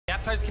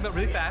appetizers came out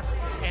really fast,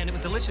 and it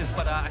was delicious,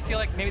 but I feel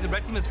like maybe the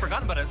red team has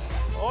forgotten about us.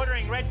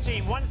 Ordering red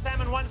team, 1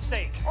 salmon, 1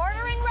 steak.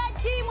 Ordering red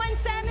team, 1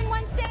 salmon,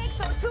 1 steak.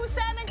 So 2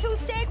 salmon, 2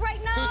 steak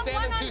right now. 2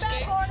 salmon, 2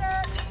 steak.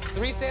 Order.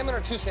 3 salmon or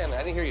 2 salmon?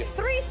 I didn't hear you.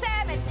 3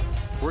 salmon.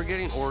 We're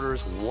getting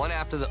orders one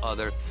after the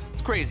other.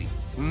 It's crazy.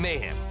 It's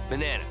mayhem.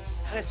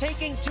 Bananas. And it's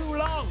taking too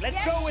long. Let's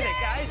go with it,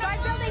 guys.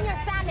 Start building your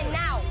salmon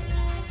now.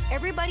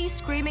 Everybody's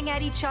screaming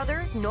at each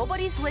other.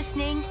 Nobody's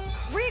listening.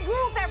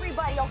 Regroup,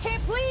 everybody, okay?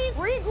 Please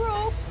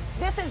regroup.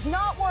 This is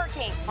not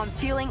working. I'm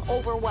feeling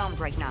overwhelmed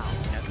right now.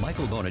 At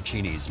Michael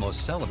Bonacini's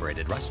most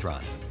celebrated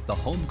restaurant, the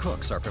home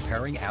cooks are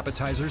preparing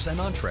appetizers and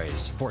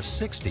entrees for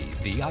 60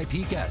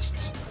 VIP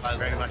guests. I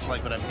very much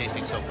like what I'm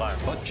tasting so far.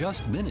 But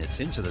just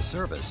minutes into the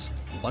service,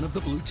 one of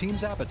the blue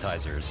team's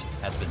appetizers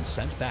has been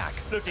sent back.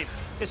 Blue team,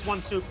 this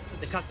one soup,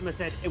 the customer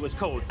said it was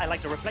cold. I'd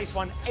like to replace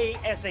one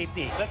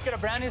ASAP. Let's get a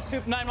brand new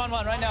soup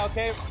 911 right now,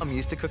 okay? I'm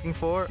used to cooking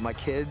for my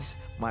kids,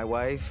 my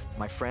wife,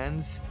 my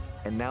friends,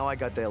 and now I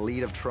got the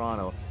elite of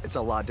Toronto. It's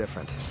a lot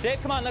different. Dave,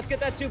 come on, let's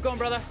get that soup going,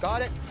 brother.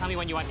 Got it. Tell me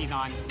when you want these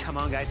on. Come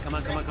on, guys, come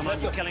on, come on, come on.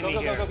 You're killing me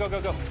here.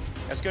 Go.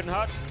 That's good and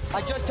hot?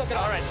 I just took it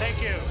All right,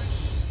 thank you.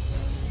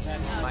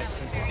 My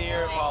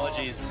sincere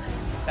apologies.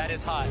 That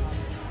is hot.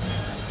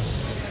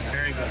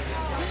 Very good.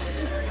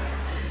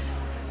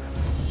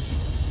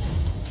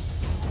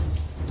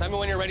 Tell me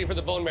when you're ready for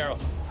the bone marrow.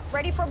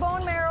 Ready for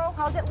bone marrow.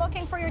 How's it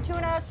looking for your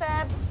tuna,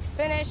 Seb?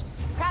 Finished.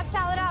 Crab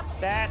salad up.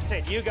 That's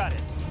it, you got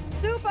it.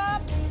 Soup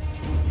up.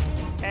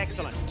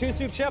 Excellent. 2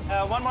 soup, Chef.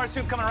 1 more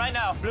soup coming right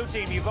now. Blue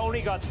team, you've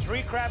only got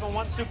 3 crab and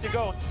 1 soup to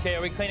go. Okay,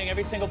 are we cleaning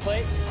every single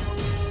plate?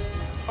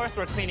 Of course,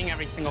 we're cleaning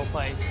every single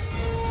plate.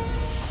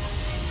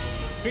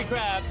 3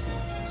 crab.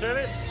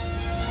 Service.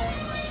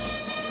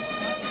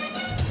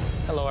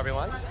 Hello,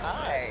 everyone.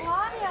 Hi.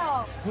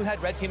 Mario. Who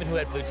had red team and who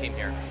had blue team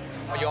here?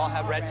 Oh, you all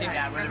have red team?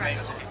 Yeah, we're the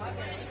red team.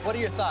 What are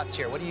your thoughts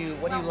here? What do you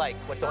like?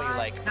 What don't you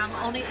like? I'm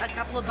only a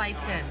couple of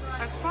bites in.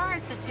 As far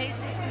as the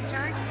taste is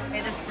concerned,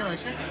 it is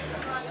delicious.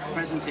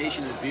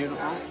 Presentation is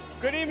beautiful.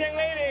 Good evening,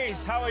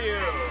 ladies. How are you?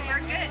 We're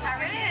good. How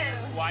are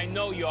you? Well, I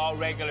know you're all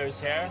regulars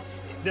here.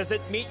 Does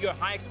it meet your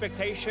high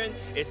expectation?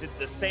 Is it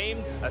the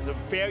same as the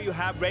fare you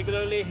have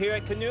regularly here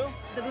at Canoe?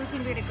 The blue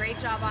team did a great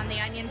job on the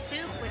onion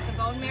soup with the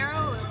bone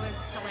marrow. It was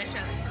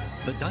delicious.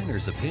 The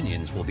diners'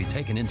 opinions will be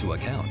taken into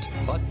account,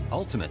 but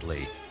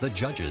ultimately, the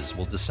judges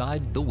will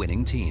decide the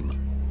winning team.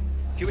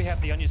 Here we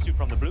have the onion soup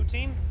from the blue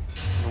team,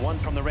 and 1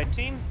 from the red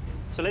team.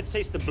 So let's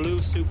taste the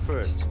blue soup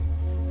first.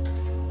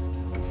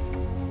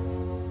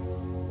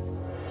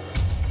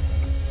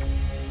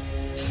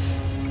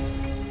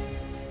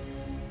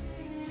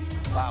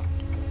 Wow.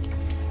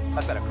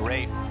 That's got a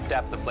great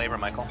depth of flavor,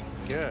 Michael.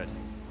 Good.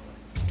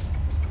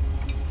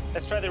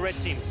 Let's try the red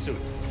team soup.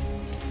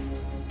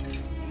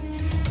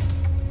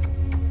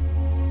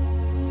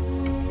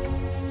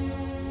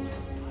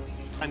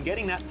 I'm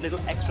getting that little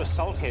extra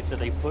salt hit that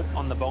they put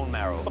on the bone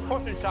marrow. The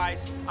portion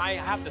size, I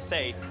have to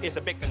say, is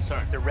a big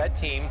concern. The red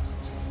team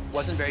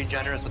wasn't very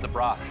generous with the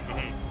broth,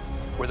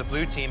 where the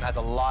blue team has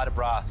a lot of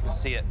broth. You can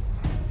see it.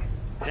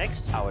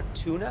 Next, our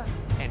tuna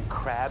and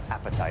crab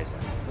appetizer.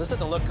 This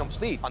doesn't look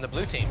complete on the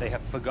blue team. They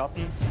have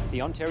forgotten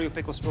the Ontario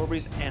pickle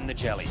strawberries and the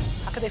jelly.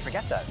 How could they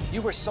forget that?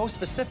 You were so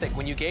specific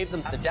when you gave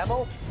them the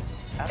demo.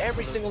 Absolutely.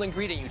 Every single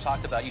ingredient you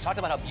talked about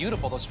how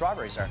beautiful those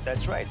strawberries are.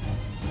 That's right.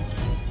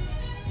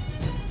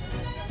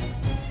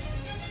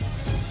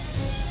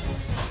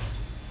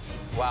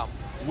 Wow.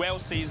 Well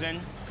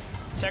seasoned.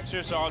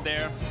 Textures are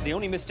there. The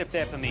only misstep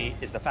there for me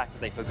is the fact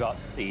that they forgot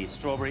the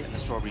strawberry and the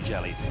strawberry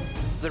jelly.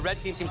 The red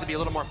team seems to be a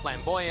little more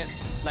flamboyant,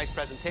 nice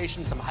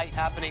presentation, some height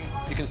happening.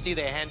 You can see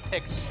they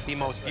handpicked the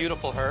most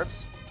beautiful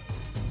herbs.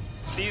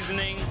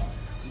 Seasoning,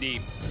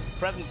 the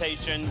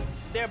presentation,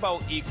 they're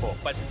about equal.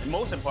 But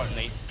most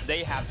importantly,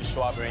 they have the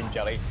strawberry and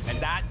jelly, and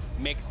that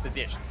makes the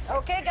dish.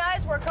 Okay,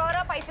 guys, we're caught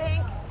up, I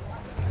think.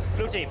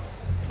 Blue team.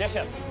 Yes,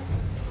 Chef.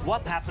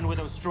 What happened with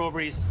those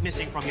strawberries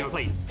missing from your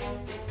plate?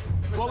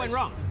 What went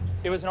wrong?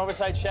 It was an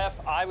oversight, Chef.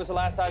 I was the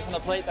last eyes on the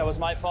plate. That was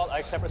my fault. I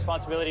accept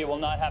responsibility. It will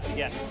not happen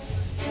again.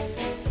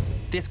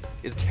 This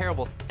is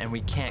terrible, and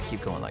we can't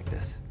keep going like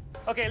this.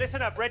 Okay,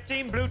 listen up, red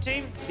team, blue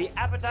team. The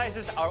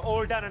appetizers are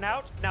all done and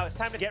out. Now it's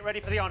time to get ready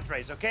for the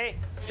entrees, okay?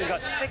 We've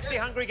got 60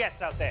 hungry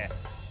guests out there.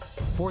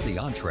 For the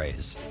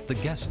entrees, the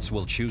guests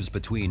will choose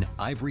between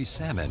ivory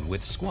salmon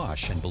with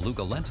squash and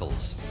beluga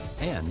lentils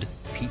and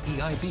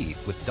PEI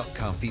beef with duck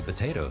confit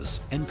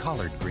potatoes and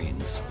collard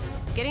greens.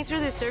 Getting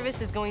through this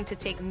service is going to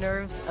take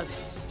nerves of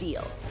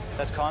steel.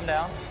 Let's calm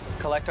down,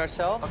 collect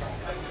ourselves,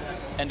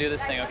 and do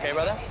this thing, okay,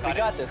 brother? We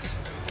got this.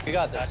 We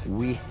got this.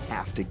 We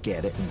have to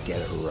get it and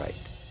get it right.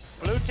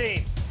 Blue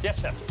team.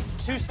 Yes, Chef.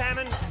 2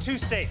 salmon, 2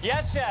 steak.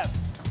 Yes, Chef.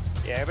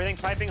 Yeah, everything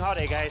piping hot,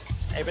 eh,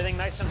 guys? Everything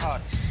nice and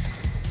hot.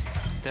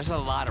 There's a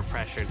lot of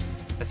pressure.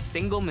 A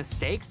single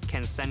mistake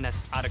can send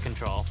us out of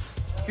control.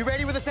 You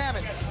ready with the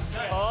salmon?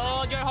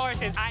 Hold your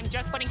horses. I'm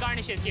just putting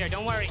garnishes here.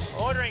 Don't worry.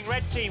 Ordering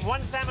red team,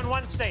 1 salmon,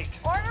 1 steak.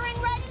 Ordering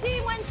red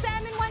team, 1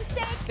 salmon, 1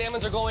 steak.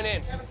 Salmons are going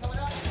in.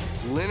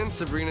 Lynn and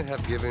Sabrina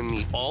have given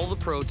me all the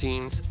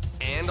proteins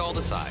and all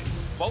the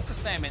sides. both the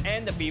salmon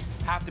and the beef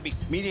have to be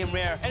medium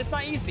rare, and it's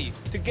not easy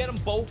to get them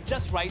both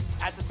just right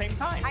at the same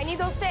time. I need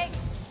those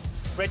steaks.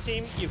 Red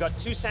team, you've got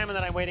 2 salmon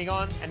that I'm waiting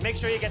on, and make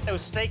sure you get those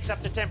steaks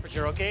up to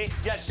temperature, okay?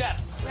 Yes, chef.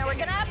 Now we're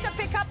gonna have to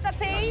pick up the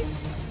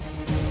pace.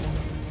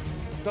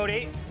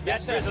 Cody,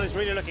 Yes, that drizzle is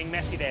really looking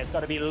messy there. It's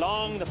got to be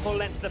long, the full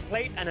length of the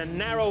plate, and a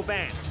narrow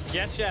band.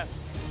 Yes, chef.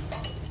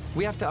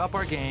 We have to up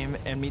our game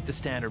and meet the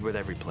standard with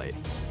every plate.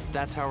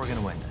 That's how we're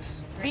gonna win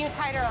this. Be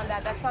tighter on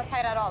that. That's not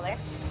tight at all, eh?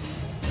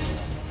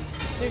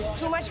 There's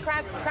too much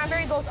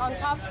cranberry goes on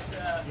top.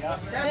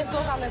 This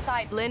goes on the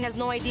side. Lynn has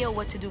no idea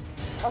what to do.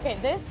 Okay,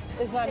 this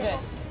is not good.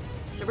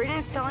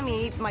 Sabrina's telling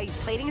me my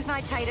plating's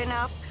not tight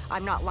enough.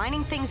 I'm not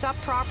lining things up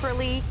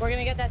properly. We're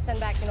gonna get that sent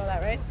back, you know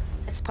that, right?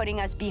 It's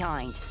putting us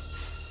behind.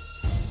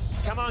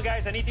 Come on,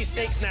 guys, I need these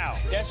steaks now.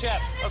 Yes,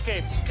 chef.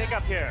 Okay, pick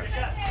up here.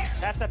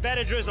 That's a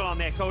better drizzle on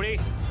there, Cody.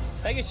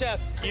 Thank you, chef.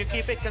 You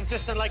keep it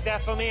consistent like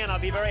that for me, and I'll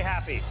be very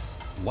happy.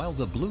 While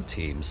the blue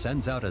team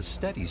sends out a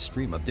steady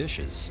stream of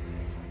dishes,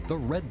 the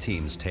red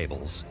team's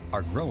tables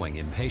are growing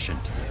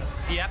impatient.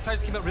 The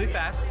appetizers came out really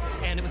fast,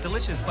 and it was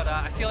delicious, but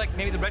I feel like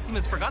maybe the red team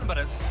has forgotten about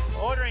us.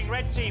 Ordering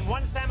red team,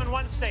 1 salmon,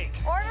 1 steak.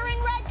 Ordering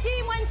red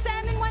team, 1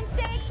 salmon, 1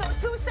 steak. So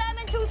 2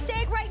 salmon, 2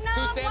 steak right now.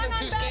 2 salmon, one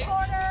 2 on back steak.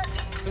 order.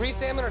 3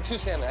 salmon or 2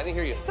 salmon? I didn't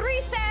hear you.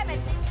 3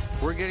 salmon.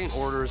 We're getting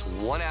orders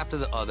one after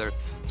the other.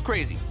 It's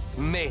crazy. It's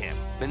mayhem.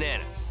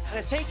 Bananas. And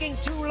it's taking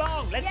too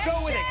long. Let's Yes,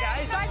 go with chef. it,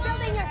 guys. Start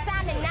building your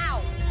salmon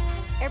now.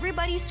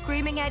 Everybody's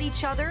screaming at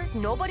each other.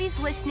 Nobody's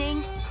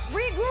listening.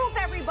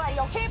 Regroup, everybody,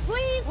 okay?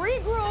 Please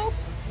regroup.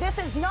 This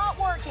is not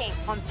working.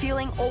 I'm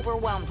feeling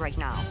overwhelmed right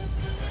now.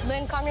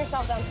 Lynn, calm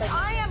yourself down for a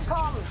second. I am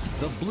calm.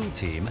 The blue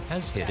team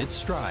has hit its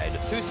stride.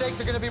 2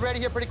 steaks are gonna be ready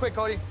here pretty quick,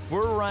 Cody.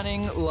 We're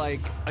running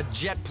like a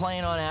jet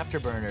plane on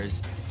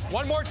afterburners.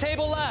 1 more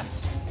table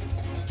left.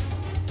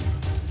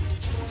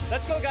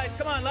 Let's go, guys.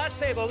 Come on, last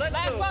table. Let's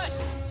go. push.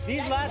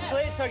 These last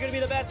plates are going to be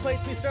the best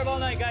plates we serve all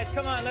night, guys.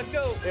 Come on, let's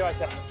go. Here I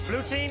said.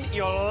 Blue team,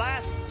 your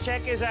last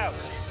check is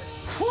out.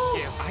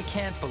 I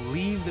can't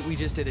believe that we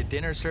just did a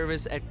dinner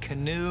service at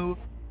Canoe,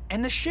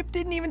 and the ship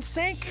didn't even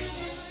sink.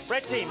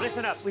 Red team,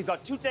 listen up. We've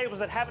got 2 tables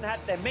that haven't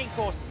had their main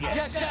courses yet.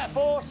 Yes, chef.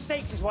 4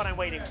 steaks is what I'm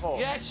waiting for.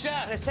 Yes,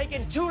 chef. And it's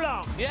taking too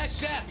long. Yes,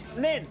 chef.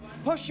 Lynn,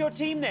 push your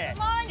team there.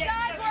 Come on,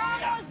 guys,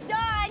 we're almost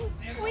done.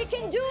 We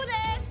can do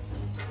this.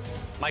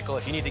 Michael,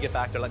 if you need to get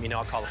back there, let me know.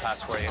 I'll call the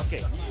pass for you.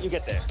 Okay, you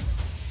get there.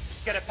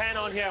 Get a pan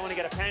on here. I want to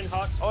get a pan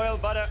hot. Oil,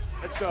 butter.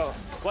 Let's go.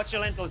 Watch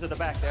your lentils at the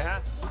back there, huh?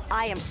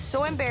 I am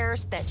so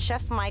embarrassed that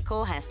Chef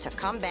Michael has to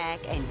come back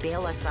and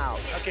bail us out.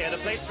 Okay, are the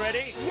plates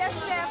ready?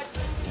 Yes,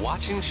 Chef.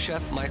 Watching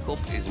Chef Michael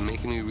is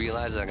making me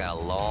realize I got a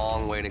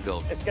long way to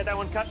go. Let's get that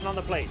one cut and on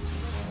the plate.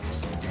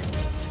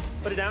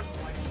 Put it down.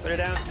 Put it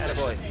down.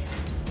 Attaboy.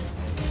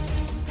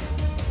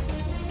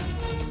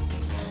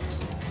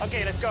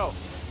 Okay, let's go.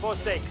 4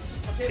 steaks.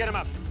 Get them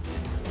up.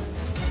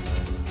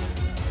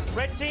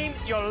 Red team,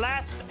 your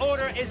last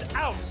order is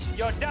out.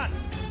 You're done.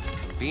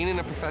 Being in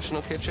a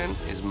professional kitchen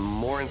is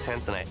more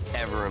intense than I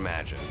ever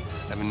imagined.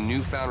 I have a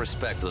newfound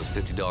respect for those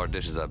 $50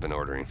 dishes I've been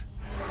ordering.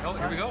 Oh,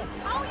 here we go.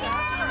 Oh,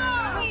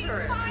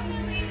 yeah!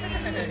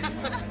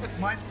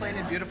 Finally! Mine's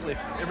plated beautifully.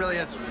 It really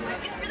is.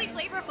 It's really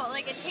flavorful.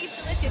 Like, it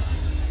tastes delicious.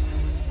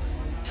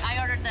 I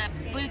ordered the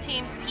blue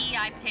team's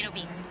PEI potato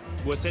beef.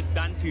 Was it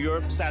done to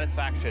your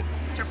satisfaction?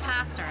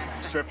 Surpassed our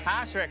expectations.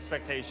 Surpass your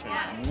expectation.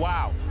 Yes.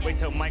 Wow. Wait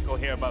till Michael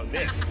hear about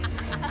this.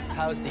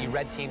 How's the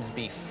red team's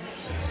beef?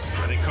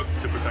 Are they cooked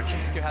to perfection?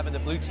 You're having the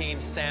blue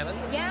team's salmon.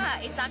 Yeah,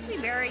 it's actually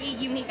very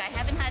unique. I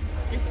haven't had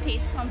this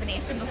taste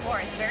combination before.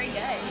 It's very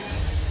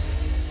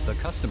good. The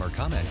customer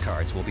comment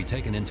cards will be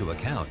taken into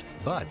account,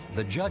 but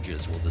the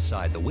judges will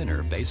decide the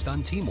winner based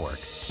on teamwork,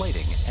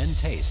 plating, and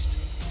taste.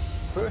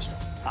 First,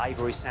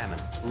 ivory salmon.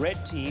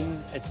 Red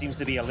team, it seems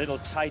to be a little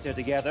tighter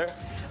together.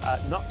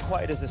 Not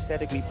quite as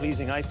aesthetically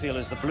pleasing, I feel,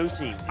 as the blue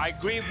team. I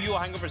agree with you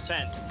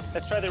 100%.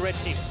 Let's try the red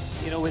team.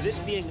 You know, with this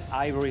being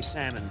ivory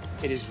salmon,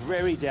 it is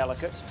very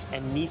delicate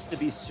and needs to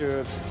be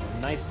served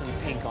nice and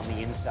pink on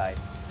the inside.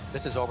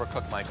 This is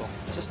overcooked, Michael.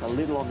 Just a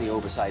little on the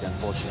overside,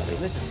 unfortunately.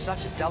 This is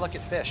such a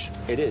delicate fish.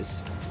 It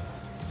is.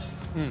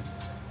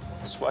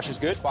 Squash is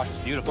good. Squash is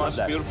beautiful. Love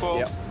that. Beautiful.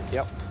 Yep.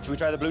 Yep. Should we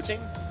try the blue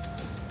team?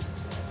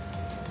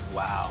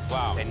 Wow.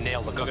 Wow. They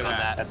nailed the cook Look on at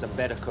that. That's a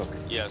better cook.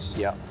 Yes.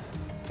 Yeah.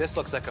 This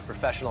looks like a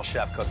professional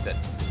chef cooked it.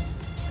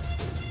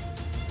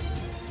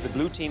 The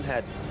blue team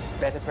had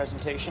better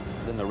presentation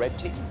than the red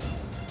team.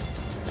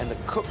 And the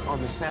cook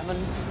on the salmon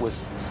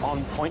was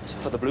on point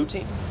for the blue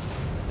team.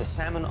 The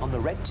salmon on the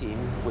red team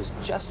was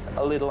just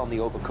a little on the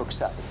overcooked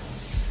side.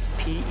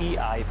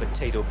 PEI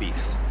potato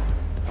beef.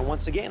 And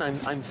once again,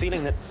 I'm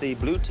feeling that the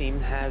blue team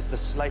has the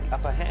slight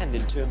upper hand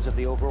in terms of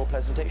the overall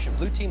presentation.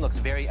 Blue team looks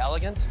very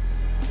elegant.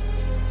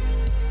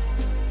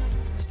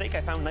 Steak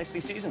I found nicely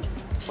seasoned.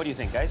 What do you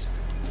think, guys?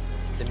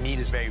 The meat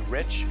is very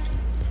rich.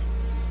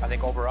 I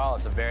think overall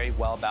it's a very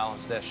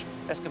well-balanced dish.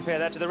 Let's compare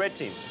that to the red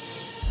team.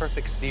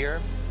 Perfect sear.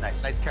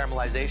 Nice. Nice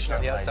caramelization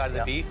on the outside of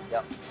the beef.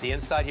 Yep. The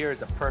inside here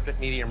is a perfect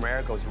medium rare.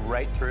 It goes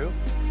right through.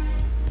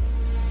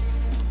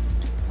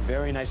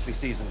 Very nicely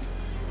seasoned.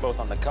 both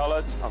on the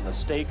collards, on the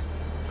steak,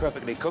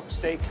 perfectly cooked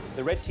steak.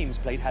 The red team's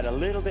plate had a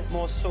little bit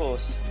more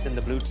sauce than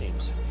the blue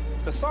team's.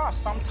 The sauce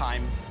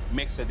sometimes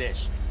makes a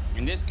dish.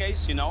 In this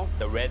case, you know,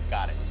 the red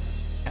got it.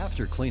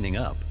 After cleaning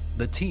up,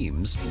 the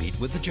teams meet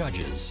with the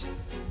judges.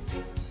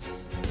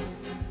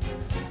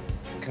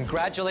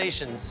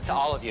 Congratulations to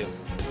all of you.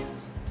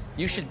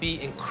 You should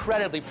be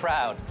incredibly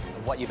proud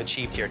of what you've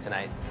achieved here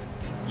tonight.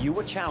 You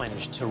were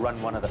challenged to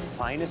run one of the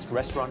finest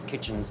restaurant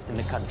kitchens in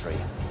the country,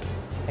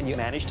 and you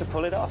managed to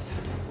pull it off.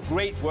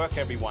 Great work,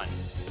 everyone.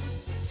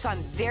 So I'm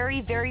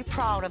very, very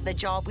proud of the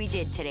job we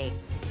did today.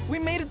 We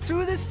made it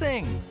through this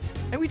thing,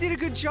 and we did a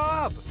good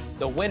job.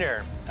 The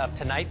winner of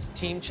tonight's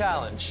team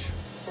challenge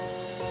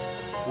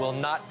will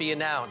not be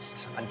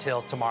announced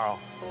until tomorrow,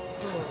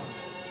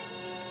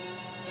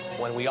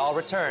 when we all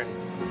return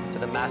to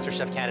the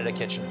MasterChef Canada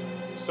kitchen.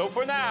 So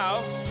for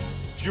now,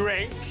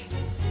 drink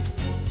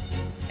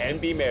and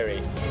be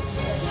merry.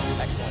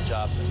 Excellent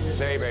job.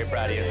 Very, very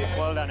proud of you.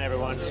 Well done,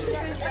 everyone.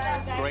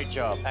 Great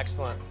job.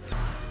 Excellent.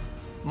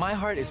 My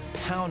heart is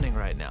pounding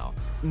right now.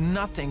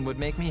 Nothing would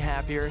make me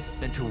happier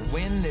than to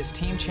win this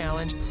team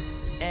challenge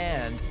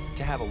and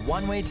to have a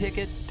one-way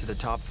ticket to the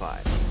top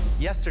 5.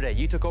 Yesterday,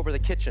 you took over the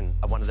kitchen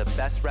of one of the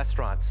best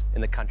restaurants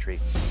in the country,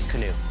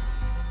 Canoe.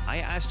 I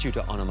asked you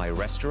to honor my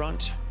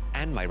restaurant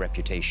and my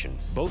reputation.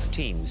 Both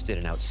teams did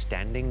an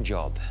outstanding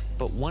job,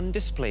 but one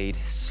displayed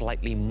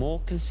slightly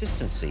more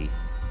consistency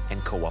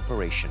and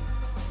cooperation.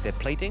 Their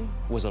plating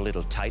was a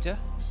little tighter,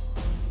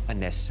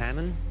 and their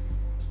salmon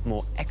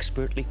more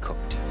expertly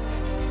cooked.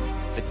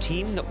 The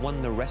team that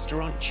won the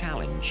restaurant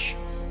challenge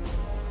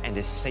and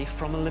is safe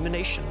from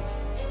elimination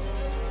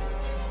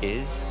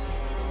is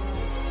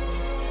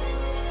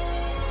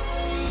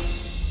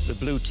the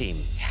blue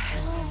team.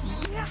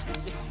 Yes! Yeah.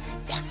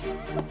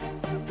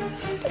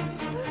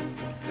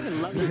 I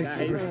love you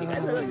guys. You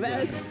guys are the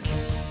best.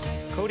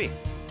 Cody,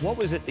 what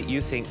was it that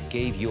you think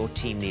gave your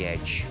team the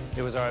edge?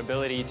 It was our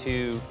ability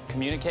to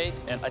communicate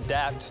and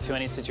adapt to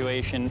any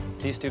situation.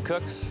 These two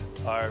cooks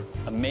are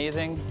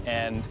amazing,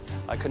 and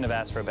I couldn't have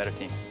asked for a better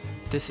team.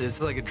 This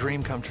is like a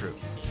dream come true.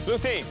 Blue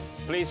team,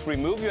 please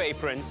remove your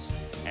aprons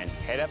and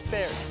head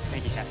upstairs.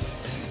 Thank you, Chef.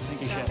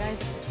 Thank you, Chef.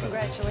 Guys,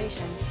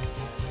 congratulations.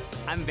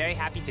 I'm very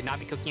happy to not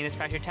be cooking in this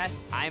pressure test.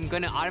 I'm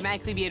going to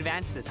automatically be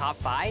advanced to the top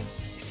 5. It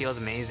feels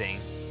amazing.